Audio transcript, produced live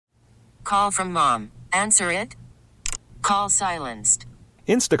call from mom. Answer it. Call silenced.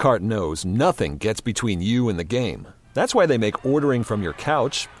 Instacart knows nothing gets between you and the game. That's why they make ordering from your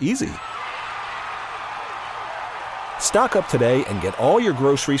couch easy. Stock up today and get all your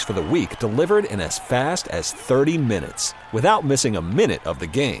groceries for the week delivered in as fast as 30 minutes without missing a minute of the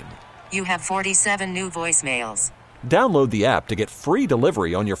game. You have 47 new voicemails. Download the app to get free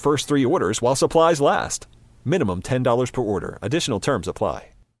delivery on your first 3 orders while supplies last. Minimum $10 per order. Additional terms apply.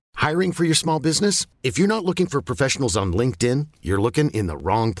 Hiring for your small business? If you're not looking for professionals on LinkedIn, you're looking in the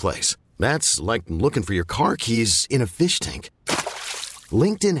wrong place. That's like looking for your car keys in a fish tank.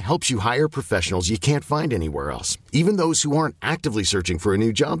 LinkedIn helps you hire professionals you can't find anywhere else, even those who aren't actively searching for a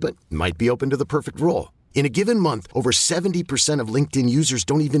new job but might be open to the perfect role. In a given month, over 70% of LinkedIn users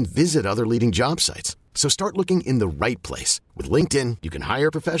don't even visit other leading job sites. So start looking in the right place. With LinkedIn, you can hire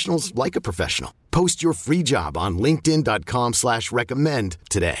professionals like a professional. Post your free job on linkedin.com/recommend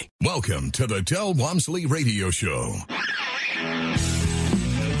today. Welcome to the Del Walmsley Radio Show.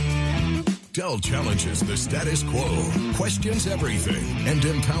 Del challenges the status quo, questions everything, and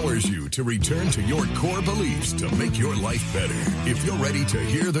empowers you to return to your core beliefs to make your life better. If you're ready to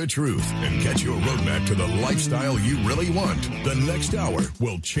hear the truth and get your roadmap to the lifestyle you really want, the next hour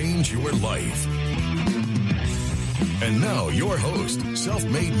will change your life. And now, your host,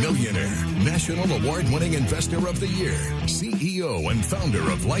 self-made millionaire, national award-winning investor of the year, CEO and founder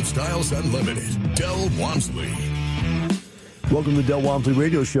of Lifestyles Unlimited, Del Walmsley. Welcome to the Del Walmsley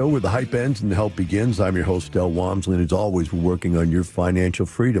Radio Show, where the hype ends and the help begins. I'm your host, Del Walmsley, and as always, we're working on your financial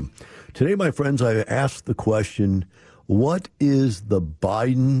freedom. Today, my friends, I asked the question, what is the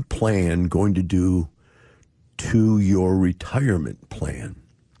Biden plan going to do to your retirement plan?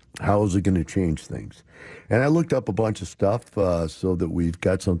 How is it going to change things? And I looked up a bunch of stuff so that we've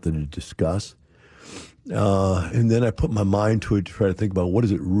got something to discuss. And then I put my mind to it to try to think about what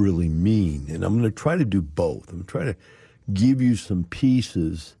does it really mean? And I'm going to try to do both. I'm going to try to give you some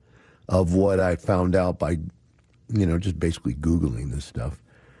pieces of what I found out by, just basically Googling this stuff.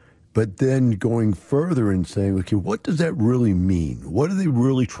 But then going further and saying, okay, what does that really mean? What are they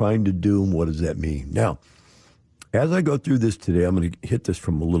really trying to do, and what does that mean? Now, as I go through this today, I'm going to hit this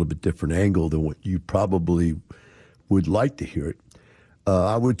from a little bit different angle than what you probably would like to hear it.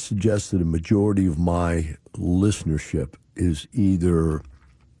 I would suggest that a majority of my listenership is either,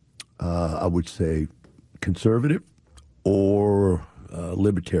 I would say, conservative or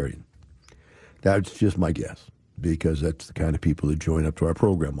libertarian. That's just my guess, because that's the kind of people that join up to our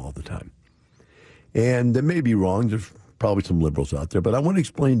program all the time. And that may be wrong. There's probably some liberals out there, but I want to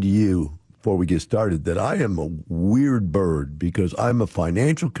explain to you before we get started that I am a weird bird, because I'm a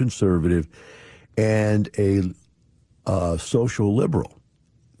financial conservative and a social liberal.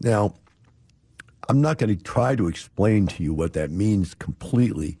 Now, I'm not going to try to explain to you what that means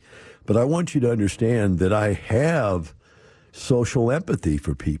completely, but I want you to understand that I have social empathy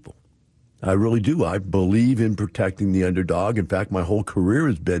for people. I really do. I believe in protecting the underdog. In fact, my whole career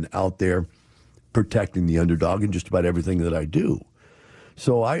has been out there protecting the underdog in just about everything that I do.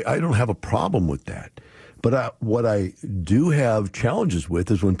 So I don't have a problem with that. But what I do have challenges with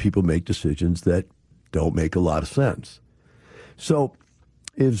is when people make decisions that don't make a lot of sense. So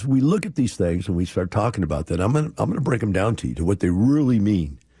as we look at these things and we start talking about that, I'm going to break them down to you, to what they really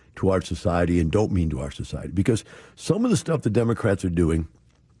mean to our society and don't mean to our society. Because some of the stuff the Democrats are doing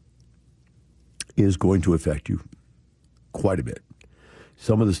is going to affect you quite a bit.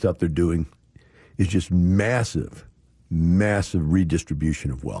 Some of the stuff they're doing is just massive redistribution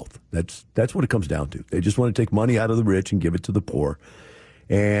of wealth. That's what it comes down to. They just want to take money out of the rich and give it to the poor.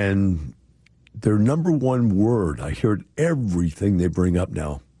 And their number one word, I hear it everything they bring up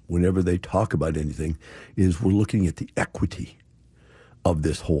now, whenever they talk about anything, is we're looking at the equity of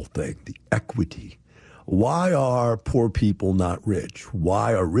this whole thing, the equity. Why are poor people not rich?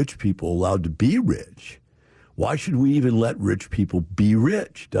 Why are rich people allowed to be rich? Why should we even let rich people be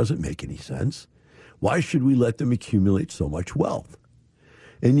rich? Doesn't make any sense. Why should we let them accumulate so much wealth?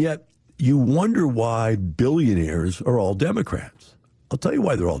 And yet you wonder why billionaires are all Democrats. I'll tell you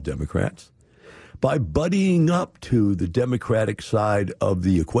why they're all Democrats. By buddying up to the Democratic side of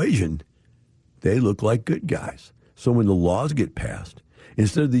the equation, they look like good guys. So when the laws get passed,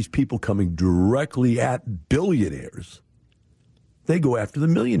 instead of these people coming directly at billionaires, they go after the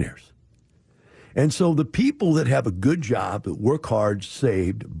millionaires. And so the people that have a good job, that work hard,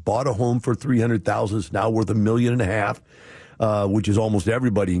 saved, bought a home for $300,000, it's now worth $1.5 million, which is almost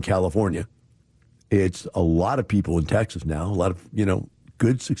everybody in California. It's a lot of people in Texas now. A lot of,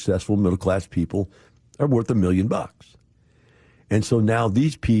 good, successful, middle-class people are worth $1 million. And so now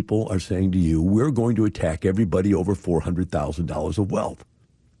these people are saying to you, we're going to attack everybody over $400,000 of wealth.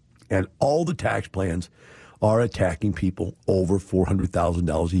 And all the tax plans are attacking people over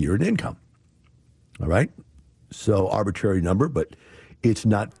 $400,000 a year in income. All right? So arbitrary number, but it's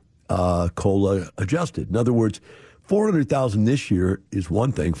not COLA adjusted. In other words, $400,000 this year is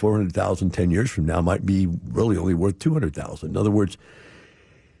one thing. $400,000 10 years from now might be really only worth $200,000. In other words,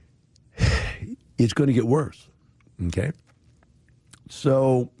 it's going to get worse. Okay?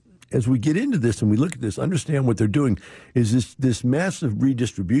 So as we get into this and we look at this, understand what they're doing is this massive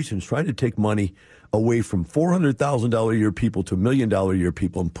redistribution is trying to take money away from $400,000 a year people to $1 million a year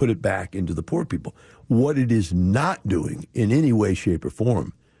people and put it back into the poor people. What it is not doing in any way, shape, or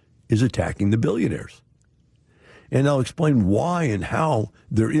form is attacking the billionaires. And I'll explain why and how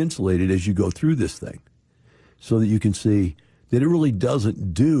they're insulated as you go through this thing so that you can see that it really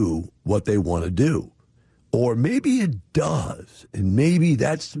doesn't do what they want to do. Or maybe it does, and maybe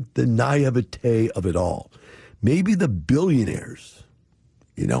that's the naivete of it all. Maybe the billionaires,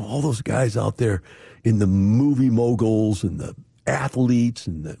 all those guys out there in the movie moguls and the athletes,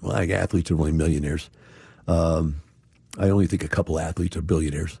 athletes are only millionaires. I only think a couple athletes are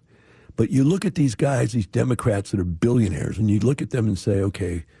billionaires. But you look at these guys, these Democrats that are billionaires, and you look at them and say,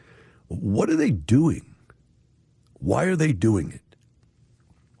 okay, what are they doing? Why are they doing it?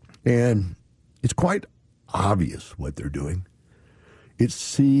 And it's quite obvious what they're doing.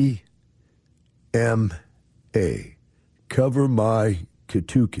 It's CMA, cover my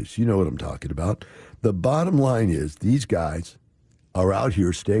katukas. You know what I'm talking about. The bottom line is these guys are out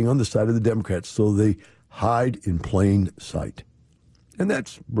here staying on the side of the Democrats so they hide in plain sight. And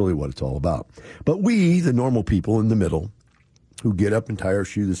that's really what it's all about. But we, the normal people in the middle, who get up and tie our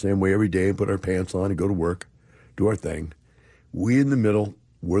shoe the same way every day and put our pants on and go to work, do our thing, we in the middle,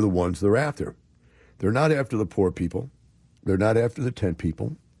 we're the ones they're after. They're not after the poor people. They're not after the tent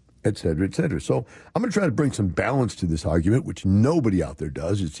people, et cetera, et cetera. So I'm going to try to bring some balance to this argument, which nobody out there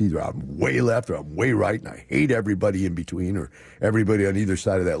does. It's either I'm way left or I'm way right, and I hate everybody in between or everybody on either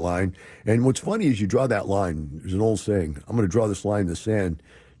side of that line. And what's funny is you draw that line. There's an old saying, I'm going to draw this line in the sand.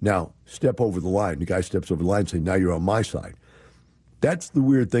 Now, step over the line. The guy steps over the line and says, now you're on my side. That's the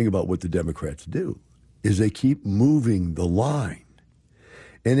weird thing about what the Democrats do, is they keep moving the line.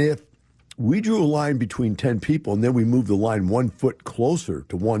 And if we drew a line between 10 people and then we moved the line 1 foot closer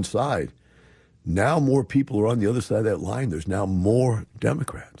to one side, now more people are on the other side of that line. There's now more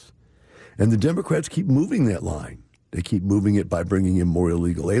Democrats. And the Democrats keep moving that line. They keep moving it by bringing in more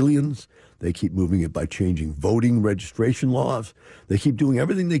illegal aliens. They keep moving it by changing voting registration laws. They keep doing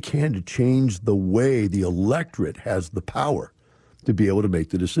everything they can to change the way the electorate has the power to be able to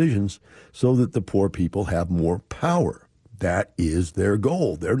make the decisions so that the poor people have more power. That is their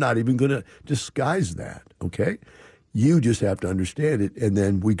goal. They're not even going to disguise that, okay? You just have to understand it, and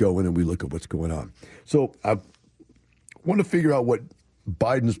then we go in and we look at what's going on. So I want to figure out what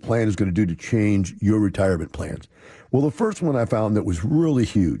Biden's plan is going to do to change your retirement plans. Well, the first one I found that was really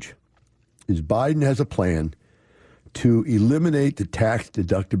huge is Biden has a plan to eliminate the tax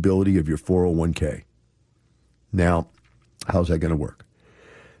deductibility of your 401k. Now, how's that going to work?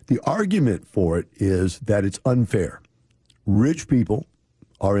 The argument for it is that it's unfair. Rich people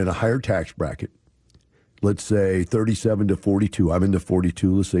are in a higher tax bracket, let's say 37 to 42. I'm in the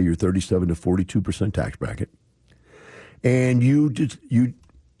 42. Let's say you're 37 to 42% tax bracket. And you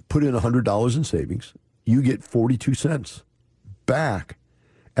put in $100 in savings. You get 42 cents back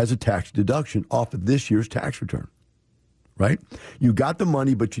as a tax deduction off of this year's tax return, right? You got the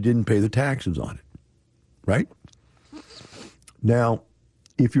money, but you didn't pay the taxes on it, right? Now,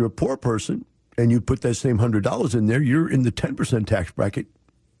 if you're a poor person, and you put that same $100 in there, you're in the 10% tax bracket.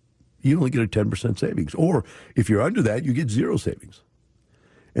 You only get a 10% savings. Or if you're under that, you get zero savings.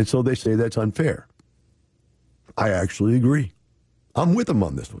 And so they say that's unfair. I actually agree. I'm with them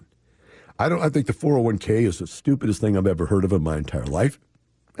on this one. I think the 401k is the stupidest thing I've ever heard of in my entire life.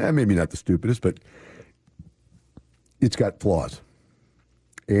 Maybe not the stupidest, but it's got flaws.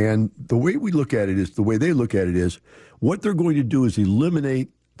 And the way we look at it is, the way they look at it is, what they're going to do is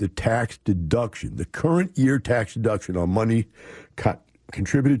eliminate the tax deduction, the current year tax deduction on money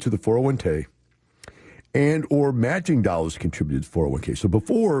contributed to the 401k and or matching dollars contributed to 401k. So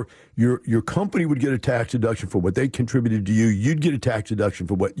before, your company would get a tax deduction for what they contributed to you. You'd get a tax deduction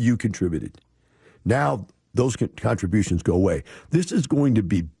for what you contributed. Now, those contributions go away. This is going to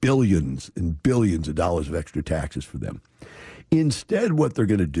be billions and billions of dollars of extra taxes for them. Instead, what they're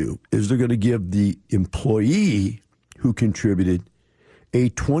going to do is they're going to give the employee who contributed a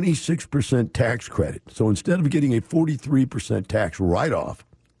 26% tax credit. So instead of getting a 43% tax write-off,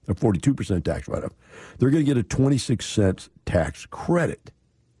 a 42% tax write-off, they're going to get a 26 cents tax credit.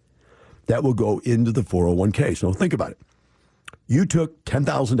 That will go into the 401k. So think about it. You took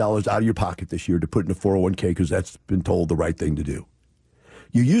 $10,000 out of your pocket this year to put in a 401k because that's been told the right thing to do.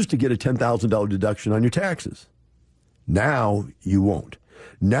 You used to get a $10,000 deduction on your taxes. Now you won't.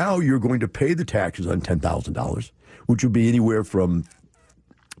 Now you're going to pay the taxes on $10,000, which would be anywhere from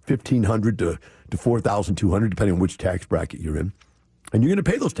 $1,500 to $4,200, depending on which tax bracket you're in. And you're going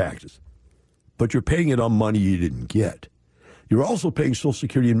to pay those taxes. But you're paying it on money you didn't get. You're also paying Social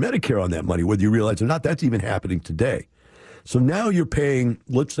Security and Medicare on that money, whether you realize it or not. That's even happening today. So now you're paying,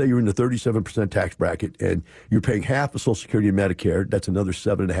 let's say you're in the 37% tax bracket, and you're paying half of Social Security and Medicare. That's another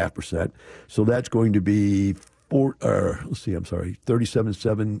 7.5%. So that's going to be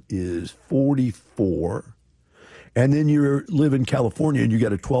 37.7 is 44. And then you live in California, and you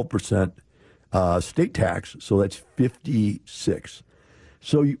get a 12% state tax, so that's 56.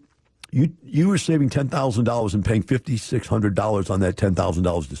 So you were saving $10,000 and paying $5,600 on that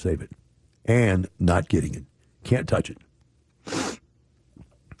 $10,000 to save it, and not getting it. Can't touch it.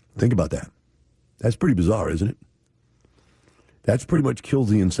 Think about that. That's pretty bizarre, isn't it? That's pretty much kills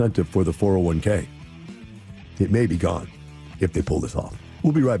the incentive for the 401k. It may be gone if they pull this off.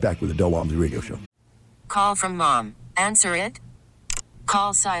 We'll be right back with the Del Walmsley Radio Show. Call from mom. Answer it.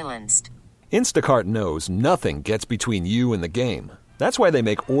 Call silenced. Instacart knows nothing gets between you and the game. That's why they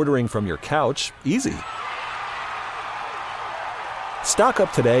make ordering from your couch easy. Stock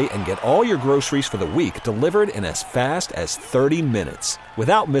up today and get all your groceries for the week delivered in as fast as 30 minutes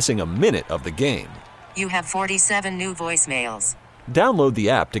without missing a minute of the game. You have 47 new voicemails. Download the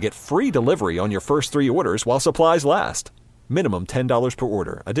app to get free delivery on your first 3 orders while supplies last. Minimum $10 per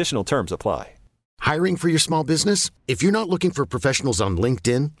order. Additional terms apply. Hiring for your small business? If you're not looking for professionals on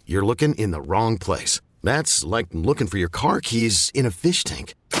LinkedIn, you're looking in the wrong place. That's like looking for your car keys in a fish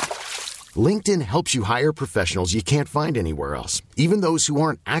tank. LinkedIn helps you hire professionals you can't find anywhere else, even those who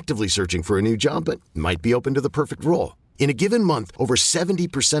aren't actively searching for a new job but might be open to the perfect role. In a given month, over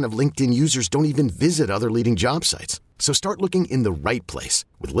 70% of LinkedIn users don't even visit other leading job sites. So start looking in the right place.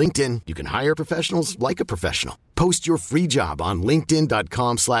 With LinkedIn, you can hire professionals like a professional. Post your free job on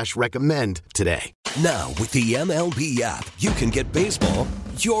linkedin.com/recommend today. Now, with the MLB app, you can get baseball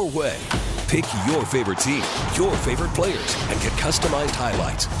your way. Pick your favorite team, your favorite players, and get customized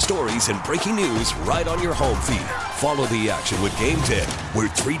highlights, stories, and breaking news right on your home feed. Follow the action with Game 10, where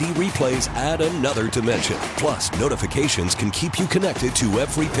 3D replays add another dimension. Plus, notifications can keep you connected to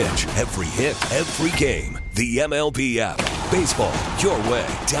every pitch, every hit, every game. The MLB app. Baseball your way.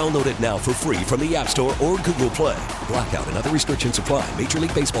 Download it now for free from the App Store or Google Play. Blackout and other restrictions apply. Major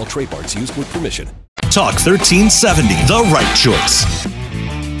League Baseball trademarks used with permission. Talk 1370, the right choice.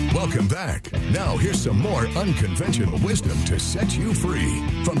 Welcome back. Now here's some more unconventional wisdom to set you free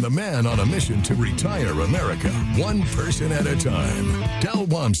from the man on a mission to retire America, one person at a time, Del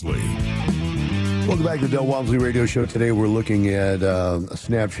Walmsley. Welcome back to the Del Walmsley Radio Show. Today we're looking at a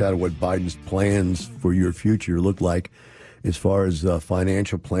snapshot of what Biden's plans for your future look like as far as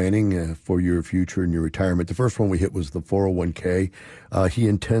financial planning for your future and your retirement. The first one we hit was the 401k. He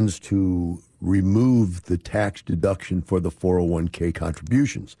intends to remove the tax deduction for the 401k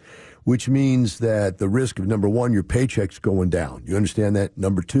contributions, which means that the risk of, number one, your paycheck's going down. You understand that?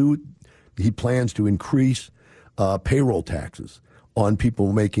 Number two, he plans to increase payroll taxes on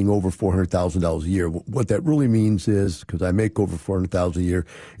people making over $400,000 a year. What that really means is, because I make over $400,000 a year,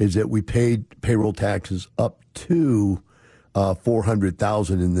 is that we paid payroll taxes up to $400,000,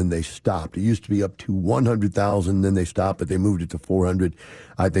 and then they stopped. It used to be up to $100,000, then they stopped, but they moved it to $400,000.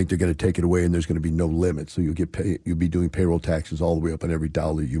 I think they're going to take it away, and there's going to be no limit. So you'll be doing payroll taxes all the way up on every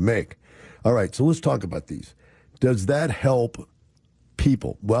dollar you make. All right, so let's talk about these. Does that help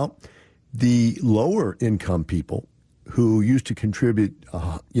people? Well, the lower income people who used to contribute,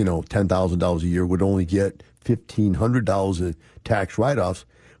 $10,000 a year would only get $1,500 in tax write-offs,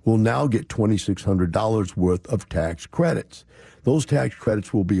 will now get $2,600 worth of tax credits. Those tax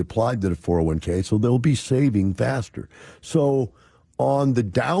credits will be applied to the 401k, so they'll be saving faster. So on the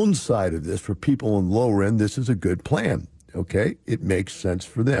downside of this, for people on the lower end, this is a good plan, okay? It makes sense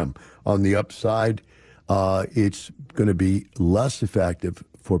for them. On the upside, it's going to be less effective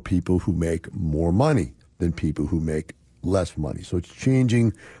for people who make more money than people who make less money. So it's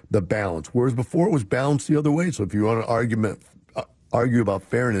changing the balance. Whereas before it was balanced the other way. So if you want to argue about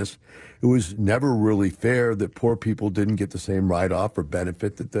fairness, it was never really fair that poor people didn't get the same write-off or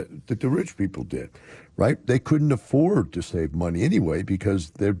benefit that the rich people did, right? They couldn't afford to save money anyway because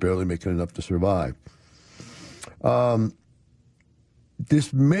they're barely making enough to survive.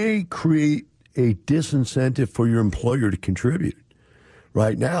 This may create a disincentive for your employer to contribute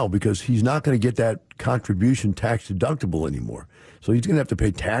right now because he's not going to get that contribution tax deductible anymore. So he's going to have to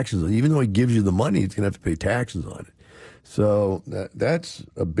pay taxes. Even though he gives you the money, he's going to have to pay taxes on it. So that's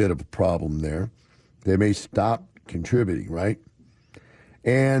a bit of a problem there. They may stop contributing, right?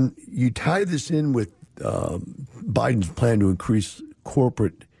 And you tie this in with Biden's plan to increase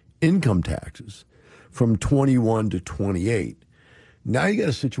corporate income taxes from 21 to 28. Now you got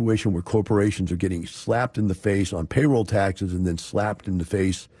a situation where corporations are getting slapped in the face on payroll taxes and then slapped in the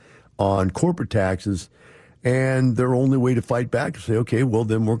face on corporate taxes. And their only way to fight back is say, okay, well,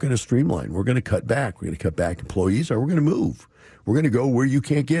 then we're going to streamline. We're going to cut back. We're going to cut back employees, or we're going to move. We're going to go where you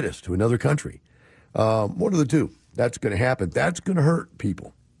can't get us, to another country. One of the two. That's going to happen. That's going to hurt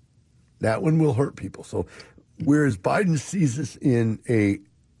people. That one will hurt people. So whereas Biden sees this in a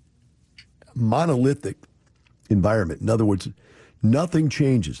monolithic environment, in other words, nothing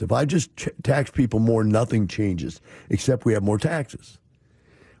changes. If I just tax people more, nothing changes, except we have more taxes.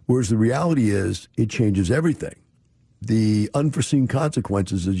 Whereas the reality is it changes everything. The unforeseen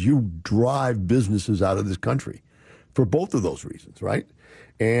consequences is you drive businesses out of this country for both of those reasons, right?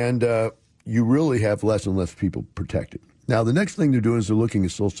 And you really have less and less people protected. Now, the next thing they're doing is they're looking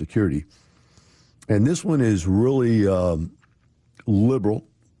at Social Security. And this one is really liberal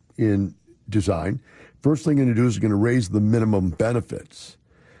in design. First thing they're going to do is they're going to raise the minimum benefits.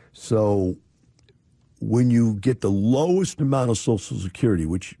 So when you get the lowest amount of Social Security,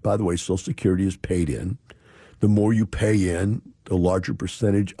 which, by the way, Social Security is paid in, the more you pay in, the larger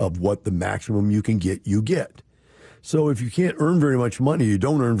percentage of what the maximum you can get, you get. So if you can't earn very much money, you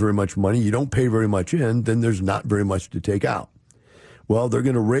don't earn very much money, you don't pay very much in, then there's not very much to take out. Well, they're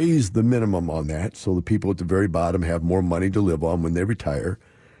going to raise the minimum on that so the people at the very bottom have more money to live on when they retire.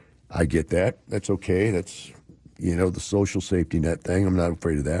 I get that. That's okay. That's, the social safety net thing. I'm not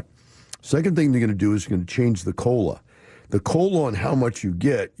afraid of that. Second thing they're going to do is going to change the COLA. The COLA on how much you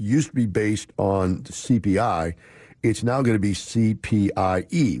get used to be based on the CPI. It's now going to be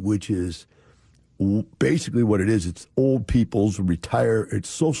CPIE, which is basically what it is. It's old people's it's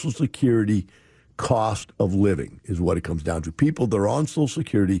Social Security cost of living is what it comes down to. People that are on Social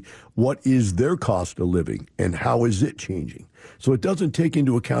Security, what is their cost of living and how is it changing? So it doesn't take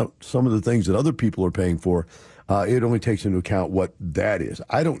into account some of the things that other people are paying for. It only takes into account what that is.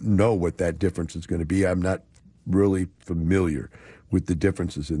 I don't know what that difference is going to be. I'm not really familiar with the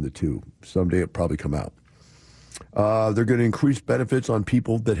differences in the two. Someday it'll probably come out. They're going to increase benefits on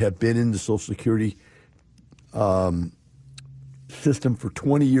people that have been in the Social Security system for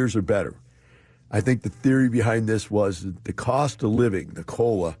 20 years or better. I think the theory behind this was that the cost of living, the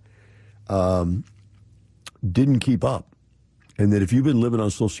COLA, didn't keep up. And that if you've been living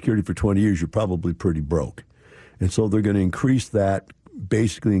on Social Security for 20 years, you're probably pretty broke. And so they're going to increase that,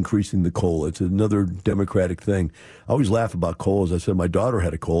 basically increasing the COLA. It's another Democratic thing. I always laugh about COLAs. I said my daughter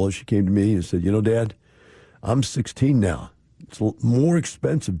had a COLA. She came to me and said, Dad, I'm 16 now. It's more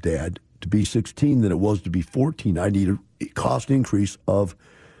expensive, Dad, to be 16 than it was to be 14. I need a cost increase of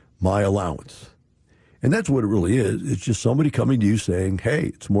my allowance. And that's what it really is. It's just somebody coming to you saying,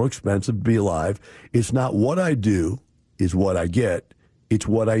 hey, it's more expensive to be alive. It's not what I do is what I get. It's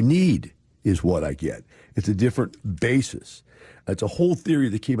what I need is what I get. It's a different basis. It's a whole theory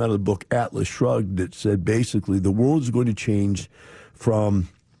that came out of the book Atlas Shrugged that said basically the world is going to change from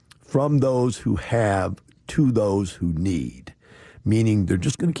those who have to those who need, meaning they're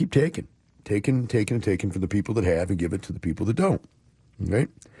just going to keep taking from the people that have and give it to the people that don't. Okay?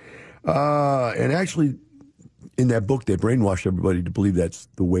 And actually, in that book, they brainwashed everybody to believe that's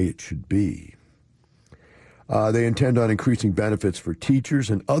the way it should be. They intend on increasing benefits for teachers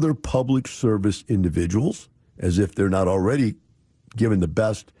and other public service individuals, as if they're not already given the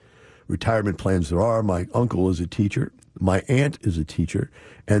best retirement plans there are. My uncle is a teacher. My aunt is a teacher,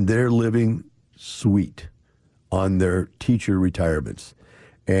 and they're living sweet on their teacher retirements.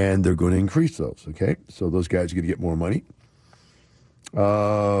 And they're going to increase those, okay? So those guys are going to get more money.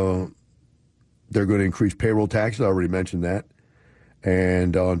 They're going to increase payroll taxes. I already mentioned that.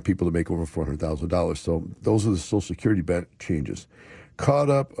 And on people that make over $400,000. So those are the Social Security changes.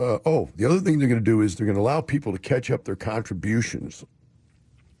 The other thing they're going to do is they're going to allow people to catch up their contributions.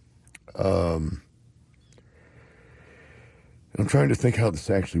 I'm trying to think how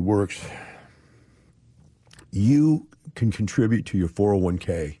this actually works. You can contribute to your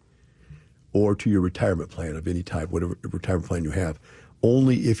 401k or to your retirement plan of any type, whatever retirement plan you have,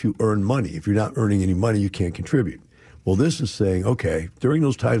 only if you earn money. If you're not earning any money, you can't contribute. Well, this is saying, okay, during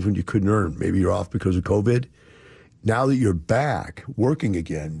those times when you couldn't earn, maybe you're off because of COVID, now that you're back working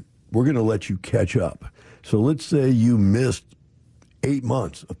again, we're going to let you catch up. So let's say you missed 8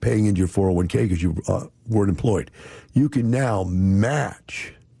 months of paying into your 401k because you weren't employed. You can now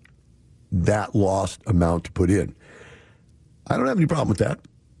match that lost amount to put in. I don't have any problem with that.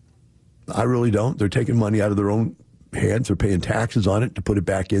 I really don't. They're taking money out of their own hands are paying taxes on it to put it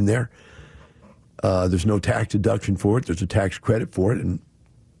back in there. There's no tax deduction for it. There's a tax credit for it, and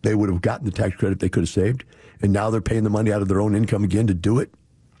they would have gotten the tax credit they could have saved. And now they're paying the money out of their own income again to do it.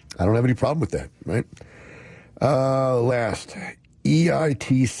 I don't have any problem with that, right? Last,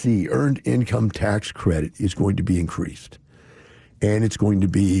 EITC, Earned Income Tax Credit, is going to be increased. And it's going to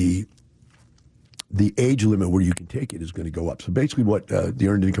be, the age limit where you can take it is going to go up. So basically what the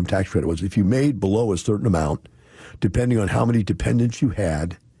Earned Income Tax Credit was, if you made below a certain amount, depending on how many dependents you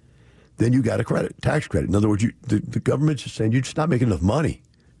had, then you got a tax credit. In other words, the government's just saying you're just not making enough money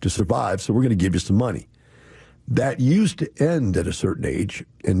to survive, so we're going to give you some money. That used to end at a certain age,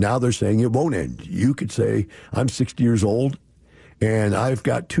 and now they're saying it won't end. You could say, I'm 60 years old, and I've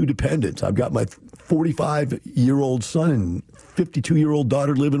got 2 dependents. I've got my 45-year-old son and 52-year-old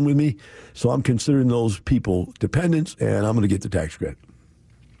daughter living with me, so I'm considering those people dependents, and I'm going to get the tax credit.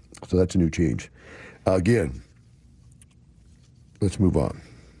 So that's a new change. Again, let's move on.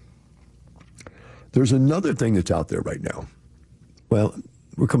 There's another thing that's out there right now. Well,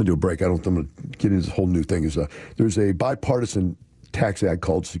 we're coming to a break. I'm going to get into this whole new thing. There's a bipartisan tax act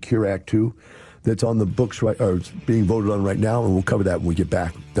called Secure Act 2 that's on the books right, or it's being voted on right now, and we'll cover that when we get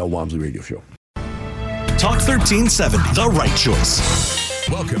back. Del Walmsley Radio Show. Talk 1370, the right choice.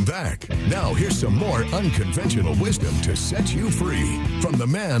 Welcome back. Now here's some more unconventional wisdom to set you free from the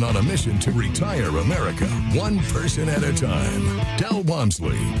man on a mission to retire America, one person at a time. Del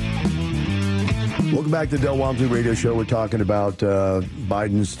Walmsley. Welcome back to the Del Walmsley Radio Show. We're talking about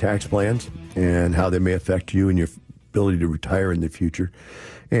Biden's tax plans and how they may affect you and your ability to retire in the future.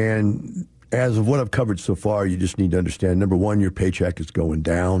 And as of what I've covered so far, you just need to understand, number one, your paycheck is going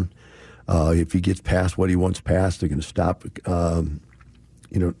down. If he gets past what he wants passed, they're going to stop,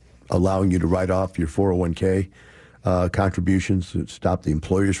 allowing you to write off your 401k contributions, stop the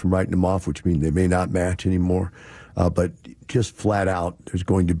employers from writing them off, which means they may not match anymore. But just flat out, you're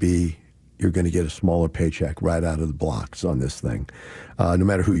going to get a smaller paycheck right out of the blocks on this thing, no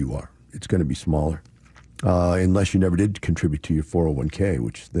matter who you are. It's going to be smaller, unless you never did contribute to your 401k,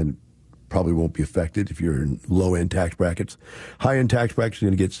 which then probably won't be affected if you're in low-end tax brackets. High-end tax brackets are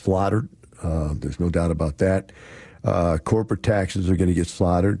going to get slaughtered. There's no doubt about that. Corporate taxes are going to get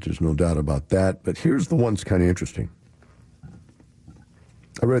slaughtered. There's no doubt about that. But here's the one that's kind of interesting.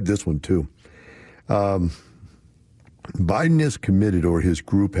 I read this one, too. Biden is committed, or his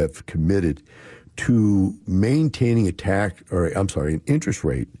group have committed, to maintaining an interest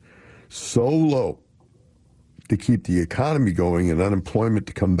rate so low to keep the economy going and unemployment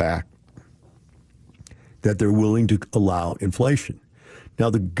to come back that they're willing to allow inflation.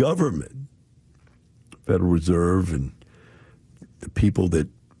 Now, the government, Federal Reserve, and the people that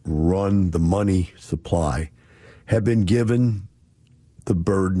run the money supply have been given the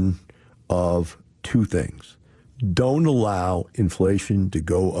burden of 2 things. Don't allow inflation to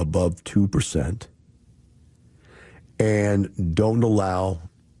go above 2%, and don't allow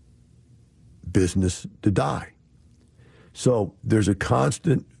business to die. So there's a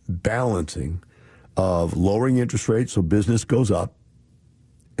constant balancing of lowering interest rates so business goes up,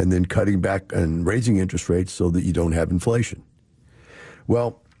 and then cutting back and raising interest rates so that you don't have inflation.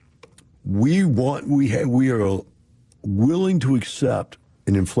 Well, we are willing to accept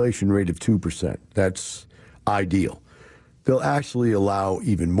an inflation rate of 2%. That's ideal. They'll actually allow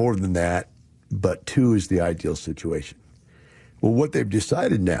even more than that, but 2 is the ideal situation. Well, what they've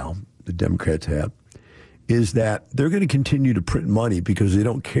decided now, the Democrats have, is that they're going to continue to print money because they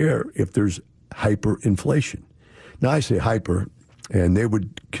don't care if there's hyperinflation. Now, I say hyper, and they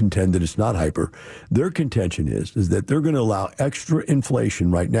would contend that it's not hyper. Their contention is that they're going to allow extra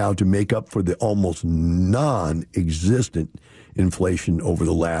inflation right now to make up for the almost non-existent inflation over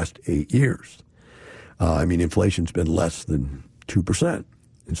the last 8 years. Inflation's been less than 2%.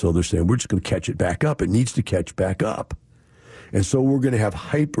 And so they're saying we're just going to catch it back up. It needs to catch back up. And so we're going to have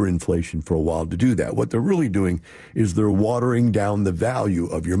hyperinflation for a while to do that. What they're really doing is they're watering down the value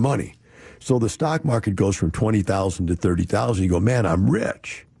of your money. So the stock market goes from 20,000 to 30,000. You go, man, I'm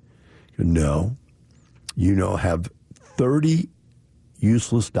rich. You go, no, have 30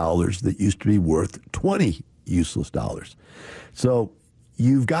 useless dollars that used to be worth 20 useless dollars. So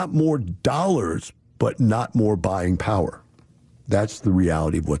you've got more dollars, but not more buying power. That's the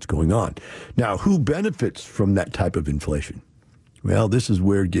reality of what's going on. Now, who benefits from that type of inflation? Well, this is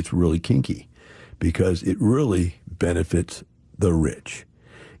where it gets really kinky, because it really benefits the rich.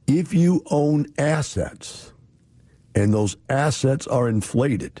 If you own assets and those assets are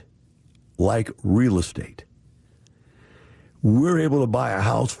inflated, like real estate, we're able to buy a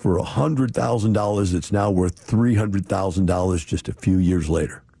house for $100,000 that's now worth $300,000 just a few years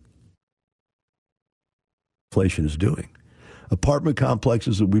later. inflation is doing. Apartment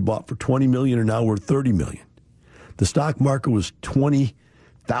complexes that we bought for $20 million are now worth $30 million. The stock market was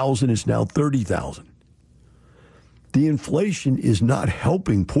 20,000, it's now 30,000. The inflation is not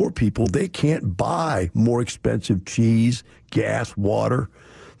helping poor people. They can't buy more expensive cheese, gas, water.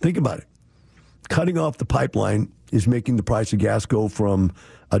 Think about it. Cutting off the pipeline is making the price of gas go from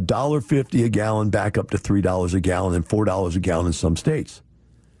 $1.50 a gallon back up to $3 a gallon and $4 a gallon in some states.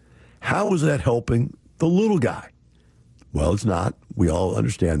 How is that helping the little guy? Well, it's not. We all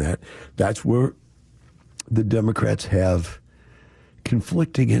understand that. That's where the Democrats have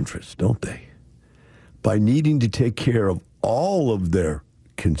conflicting interests, don't they? By needing to take care of all of their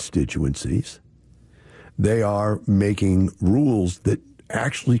constituencies, they are making rules that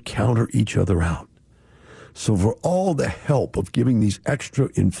actually counter each other out. So for all the help of giving these extra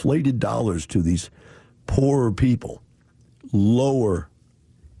inflated dollars to these poorer people, lower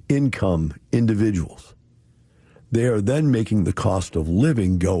income individuals, they are then making the cost of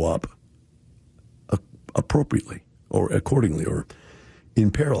living go up appropriately or accordingly or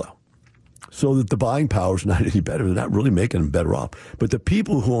in parallel, so that the buying power is not any better. They're not really making them better off. But the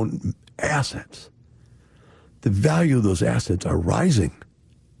people who own assets, the value of those assets are rising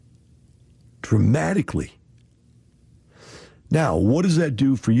dramatically. Now, what does that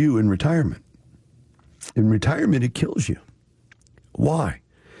do for you in retirement? In retirement, it kills you. Why?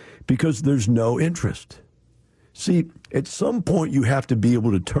 Because there's no interest. See, at some point, you have to be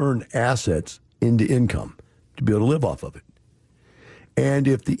able to turn assets into income to be able to live off of it. And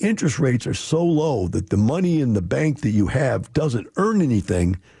if the interest rates are so low that the money in the bank that you have doesn't earn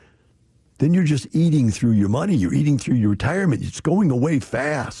anything, then you're just eating through your money. You're eating through your retirement. It's going away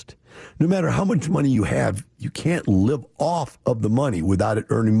fast. No matter how much money you have, you can't live off of the money without it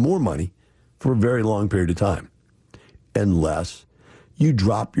earning more money for a very long period of time, unless you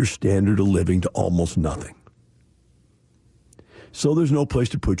drop your standard of living to almost nothing. So there's no place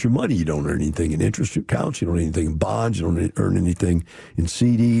to put your money. You don't earn anything in interest accounts. You don't earn anything in bonds. You don't earn anything in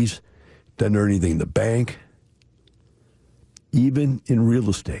CDs. Doesn't earn anything in the bank. Even in real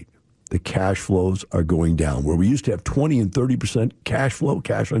estate, the cash flows are going down. Where we used to have 20 and 30% cash flow,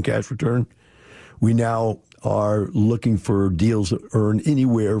 cash on cash return, we now are looking for deals that earn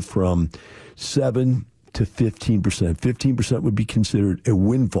anywhere from 7 to 15%. 15% would be considered a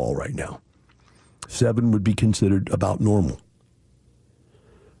windfall right now. 7 would be considered about normal.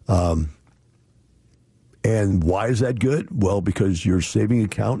 And why is that good? Well, because your saving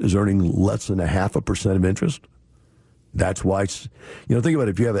account is earning less than 0.5% of interest. That's why, think about it.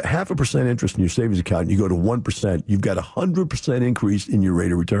 If you have 0.5% interest in your savings account and you go to 1%, you've got 100% increase in your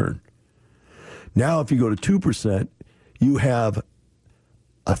rate of return. Now, if you go to 2%, you have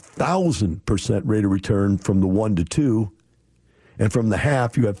 1,000% rate of return from the 1 to 2. And from the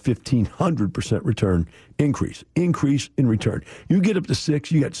half, you have 1,500% return increase in return. You get up to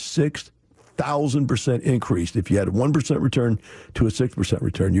 6, you got 6,000% increase. If you had a 1% return to a 6%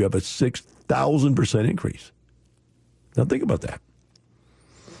 return, you have a 6,000% increase. Now think about that.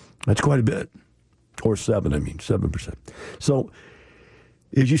 That's quite a bit. Or 7%. So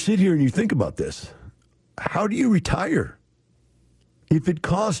as you sit here and you think about this, how do you retire? If it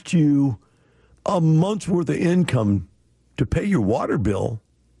costs you a month's worth of income to pay your water bill,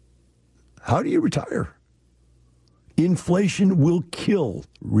 how do you retire? Inflation will kill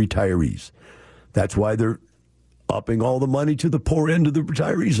retirees. That's why they're upping all the money to the poor end of the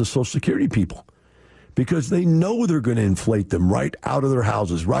retirees, the Social Security people, because they know they're going to inflate them right out of their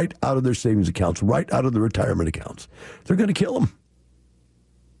houses, right out of their savings accounts, right out of their retirement accounts. They're going to kill them.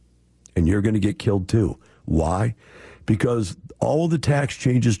 And you're going to get killed too. Why? Because all of the tax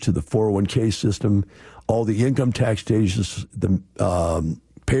changes to the 401k system, all the income tax changes, the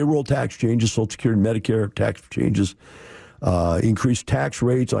payroll tax changes, Social Security and Medicare tax changes, increased tax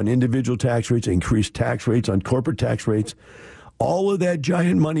rates on individual tax rates, increased tax rates on corporate tax rates, all of that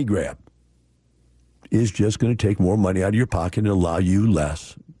giant money grab is just going to take more money out of your pocket and allow you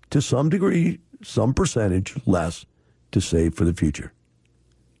less, to some degree, some percentage less, to save for the future,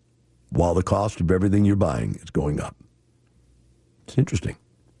 while the cost of everything you're buying is going up. It's interesting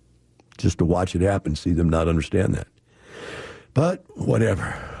just to watch it happen, see them not understand that. But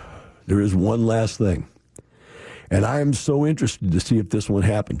whatever. There is one last thing. And I am so interested to see if this one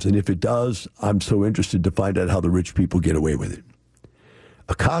happens. And if it does, I'm so interested to find out how the rich people get away with it.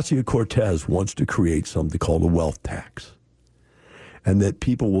 Ocasio-Cortez wants to create something called a wealth tax. And that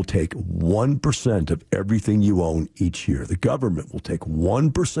people will take 1% of everything you own each year. The government will take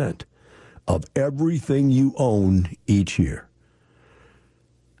 1% of everything you own each year.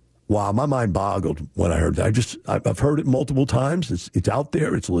 wow, my mind boggled when I heard that. I've heard it multiple times. It's out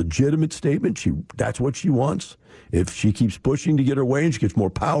there. It's a legitimate statement. That's what she wants. If she keeps pushing to get her way and she gets more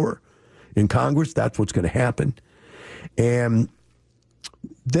power in Congress, that's what's going to happen. And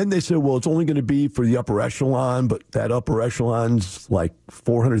then they said, well, it's only going to be for the upper echelon, but that upper echelon's like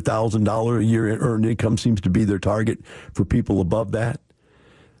 $400,000 a year in earned income seems to be their target for people above that,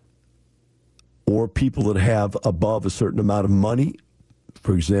 or people that have above a certain amount of money.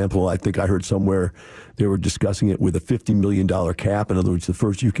 For example, I think I heard somewhere they were discussing it with a $50 million cap. In other words, the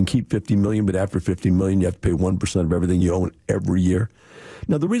first you can keep $50 million, but after $50 million, you have to pay 1% of everything you own every year.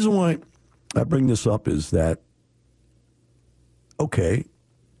 Now, the reason why I bring this up is that, okay,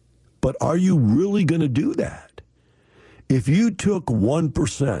 but are you really going to do that? If you took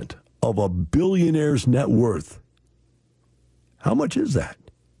 1% of a billionaire's net worth, how much is that?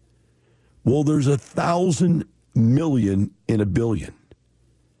 Well, there's 1,000 million in a billion.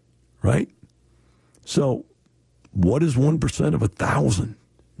 Right? So what is 1% of 1,000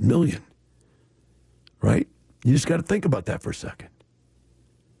 million? Right? You just got to think about that for a second.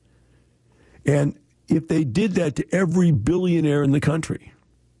 And if they did that to every billionaire in the country,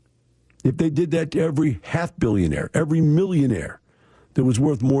 if they did that to every half billionaire, every millionaire that was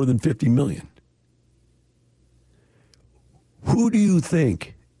worth more than 50 million, who do you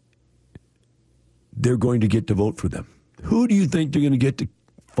think they're going to get to vote for them? Who do you think they're going to get to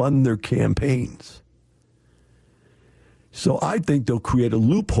fund their campaigns? So I think they'll create a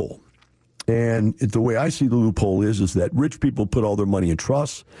loophole. And the way I see the loophole is that rich people put all their money in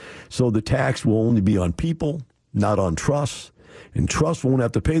trusts, so the tax will only be on people, not on trusts. And trusts won't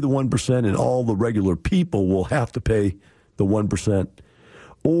have to pay the 1%, and all the regular people will have to pay the 1%.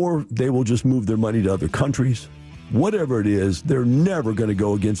 Or they will just move their money to other countries. Whatever it is, they're never going to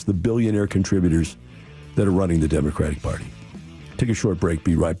go against the billionaire contributors that are running the Democratic Party. Take a short break.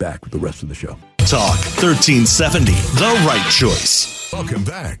 Be right back with the rest of the show. Talk 1370, the right choice. Welcome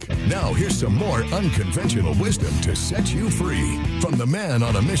back. Now here's some more unconventional wisdom to set you free from the man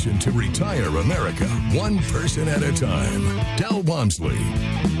on a mission to retire America, one person at a time, Del Walmsley.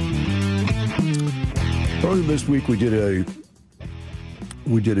 Earlier this week, we did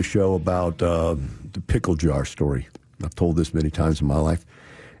a show about the pickle jar story. I've told this many times in my life,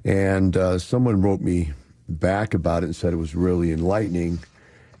 and someone wrote me back about it and said it was really enlightening,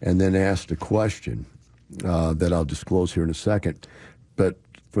 and then asked a question that I'll disclose here in a second. But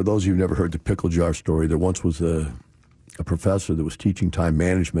for those of you who've never heard the pickle jar story, there once was a professor that was teaching time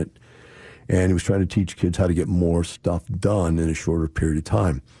management, and he was trying to teach kids how to get more stuff done in a shorter period of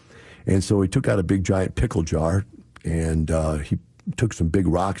time. And so he took out a big giant pickle jar, and he took some big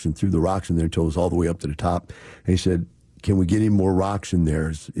rocks and threw the rocks in there until it was all the way up to the top. And he said, "Can we get any more rocks in there?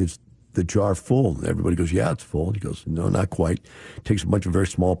 Is the jar full?" And everybody goes, "Yeah, it's full." He goes, "No, not quite." Takes a bunch of very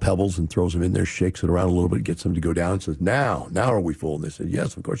small pebbles and throws them in there, shakes it around a little bit, gets them to go down, and says, now are we full?" And they said,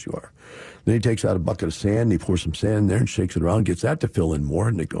 "Yes, of course you are." Then he takes out a bucket of sand, and he pours some sand in there and shakes it around, gets that to fill in more.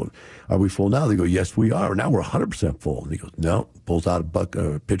 And they go, "Are we full now?" They go, "Yes, we are. Now we're 100% full." And he goes, "No." Pulls out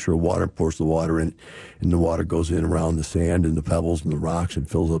a pitcher of water, pours the water in, and the water goes in around the sand and the pebbles and the rocks and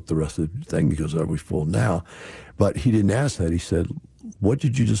fills up the rest of the thing. He goes, "Are we full now?" But he didn't ask that. He said, "What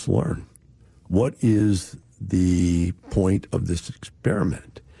did you just learn? What is the point of this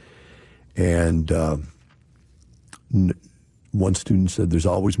experiment?" And one student said, "There's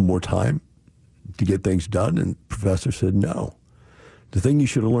always more time to get things done." And the professor said, "No. The thing you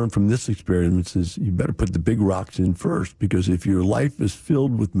should have learned from this experiment is you better put the big rocks in first, because if your life is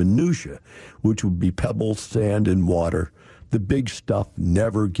filled with minutia, which would be pebbles, sand, and water, the big stuff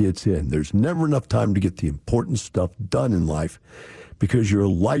never gets in. There's never enough time to get the important stuff done in life, because your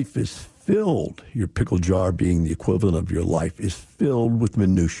life is filled, your pickle jar being the equivalent of your life, is filled with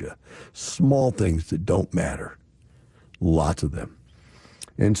minutia, small things that don't matter, lots of them."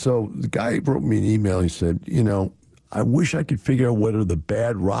 And so the guy wrote me an email. He said, "I wish I could figure out what are the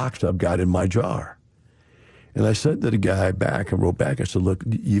bad rocks I've got in my jar." And I said to the guy back, and wrote back, I said, "Look,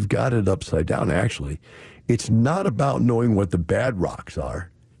 you've got it upside down, actually. It's not about knowing what the bad rocks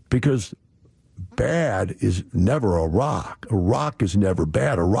are, because bad is never a rock. A rock is never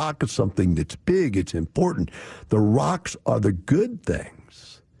bad. A rock is something that's big, it's important. The rocks are the good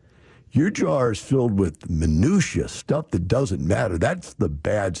things. Your jar is filled with minutia, stuff that doesn't matter. That's the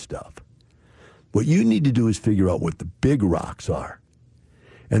bad stuff. What you need to do is figure out what the big rocks are."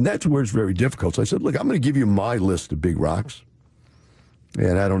 And that's where it's very difficult. So I said, "Look, I'm going to give you my list of big rocks.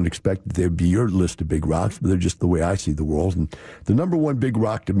 And I don't expect that they'd be your list of big rocks, but they're just the way I see the world. And the number one big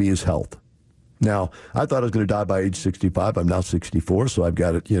rock to me is health. Now, I thought I was going to die by age 65. I'm now 64, so I've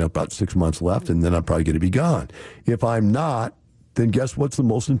got about 6 months left, and then I'm probably going to be gone. If I'm not, then guess what's the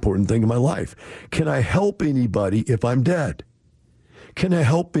most important thing in my life? Can I help anybody if I'm dead? Can I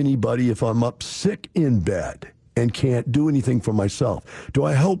help anybody if I'm up sick in bed and can't do anything for myself? Do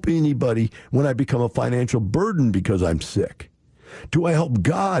I help anybody when I become a financial burden because I'm sick? Do I help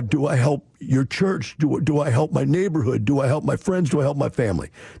God? Do I help your church? Do I help my neighborhood? Do I help my friends? Do I help my family?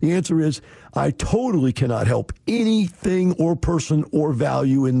 The answer is I totally cannot help anything or person or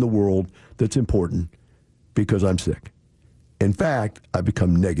value in the world that's important because I'm sick. In fact, I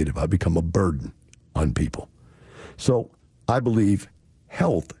become negative. I become a burden on people. So I believe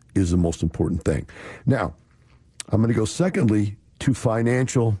health is the most important thing. Now, I'm going to go secondly to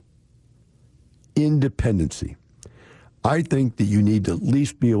financial independency. I think that you need to at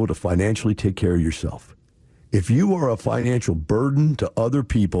least be able to financially take care of yourself. If you are a financial burden to other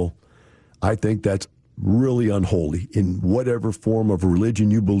people, I think that's really unholy in whatever form of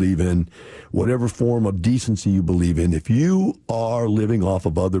religion you believe in, whatever form of decency you believe in. If you are living off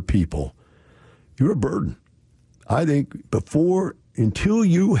of other people, you're a burden. I think until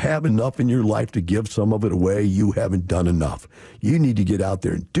you have enough in your life to give some of it away, you haven't done enough. You need to get out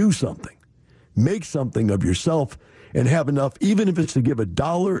there and do something. Make something of yourself and have enough, even if it's to give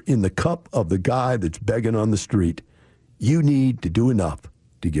 $1 in the cup of the guy that's begging on the street. You need to do enough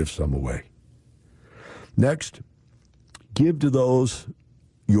to give some away. Next, give to those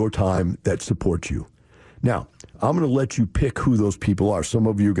your time that support you. Now, I'm going to let you pick who those people are. Some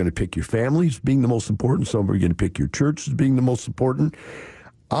of you are going to pick your families being the most important. Some of you are going to pick your church as being the most important.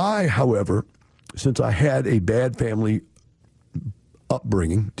 I, however, since I had a bad family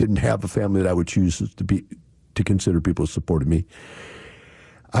upbringing, didn't have a family that I would choose to consider people who supported me.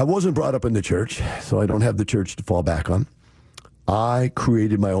 I wasn't brought up in the church, so I don't have the church to fall back on. I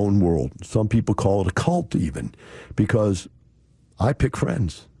created my own world. Some people call it a cult even, because I pick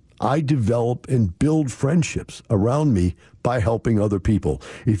friends. I develop and build friendships around me by helping other people.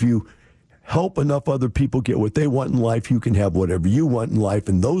 If you help enough other people get what they want in life, you can have whatever you want in life.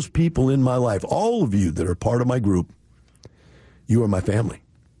 And those people in my life, all of you that are part of my group, you are my family.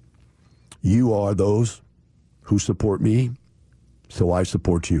 You are those who support me, so I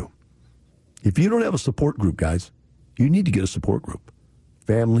support you. If you don't have a support group, guys, you need to get a support group.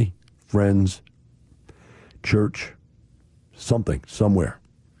 Family, friends, church, something, somewhere.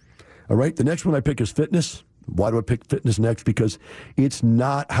 All right, the next one I pick is fitness. Why do I pick fitness next? Because it's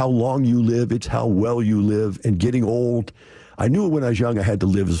not how long you live, it's how well you live. And getting old, I knew when I was young I had to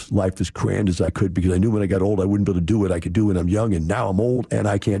live life as grand as I could, because I knew when I got old I wouldn't be able to do what I could do when I'm young, and now I'm old and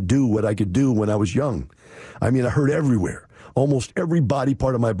I can't do what I could do when I was young. I mean, I hurt everywhere. Almost every body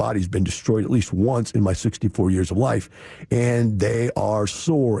part of my body has been destroyed at least once in my 64 years of life, and they are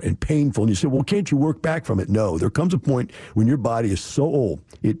sore and painful. And you say, well, can't you work back from it? No, there comes a point when your body is so old,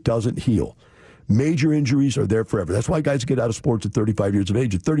 it doesn't heal. Major injuries are there forever. That's why guys get out of sports at 35 years of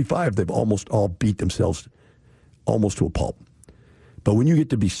age. At 35, they've almost all beat themselves almost to a pulp. But when you get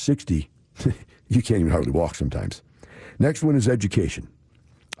to be 60, you can't even hardly walk sometimes. Next one is education.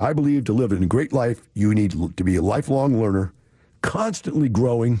 I believe to live a great life, you need to be a lifelong learner, constantly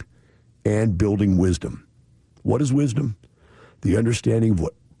growing and building wisdom. What is wisdom? The understanding of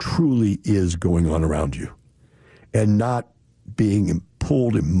what truly is going on around you, and not being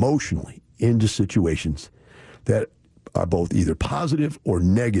pulled emotionally into situations that are both either positive or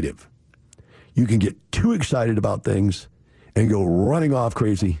negative. You can get too excited about things and go running off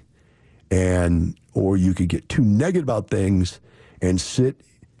crazy, or you could get too negative about things and sit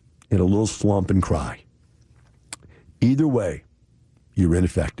in a little slump and cry. Either way, you're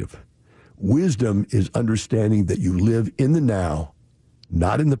ineffective. Wisdom is understanding that you live in the now,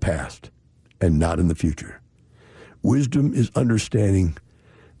 not in the past, and not in the future. Wisdom is understanding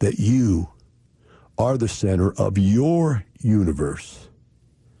that you are the center of your universe,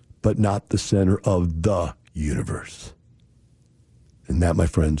 but not the center of the universe. And that, my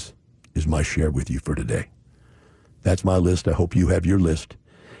friends, is my share with you for today. That's my list. I hope you have your list.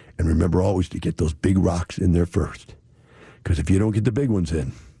 And remember always to get those big rocks in there first. Because if you don't get the big ones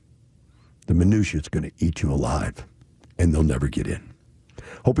in, the minutiae is going to eat you alive, and they'll never get in.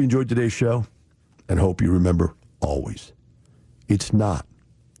 Hope you enjoyed today's show, and hope you remember always, it's not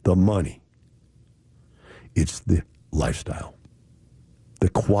the money, it's the lifestyle, the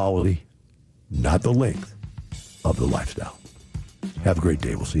quality, not the length of the lifestyle. Have a great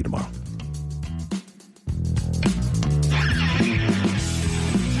day. We'll see you tomorrow.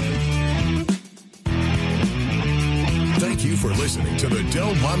 Thank you for listening to the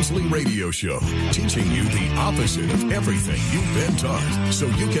Del Walmsley Radio Show, teaching you the opposite of everything you've been taught so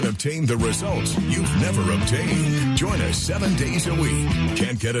you can obtain the results you've never obtained. Join us 7 days a week.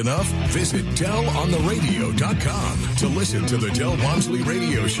 Can't get enough? Visit DelOnTheRadio.com to listen to the Del Walmsley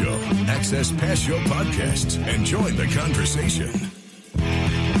Radio Show, access past show podcasts, and join the conversation.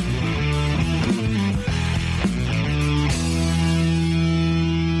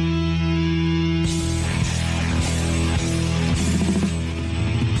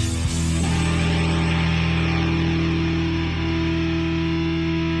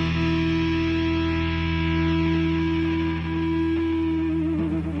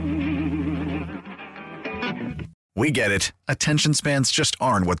 We get it. Attention spans just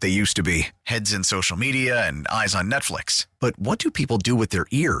aren't what they used to be. Heads in social media and eyes on Netflix. But what do people do with their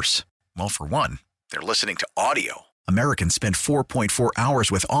ears? Well, for one, they're listening to audio. Americans spend 4.4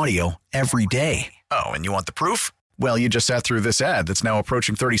 hours with audio every day. Oh, and you want the proof? Well, you just sat through this ad that's now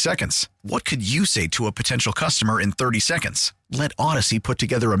approaching 30 seconds. What could you say to a potential customer in 30 seconds? Let Odyssey put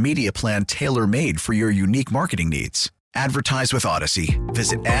together a media plan tailor-made for your unique marketing needs. Advertise with Odyssey.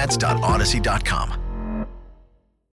 Visit ads.odyssey.com.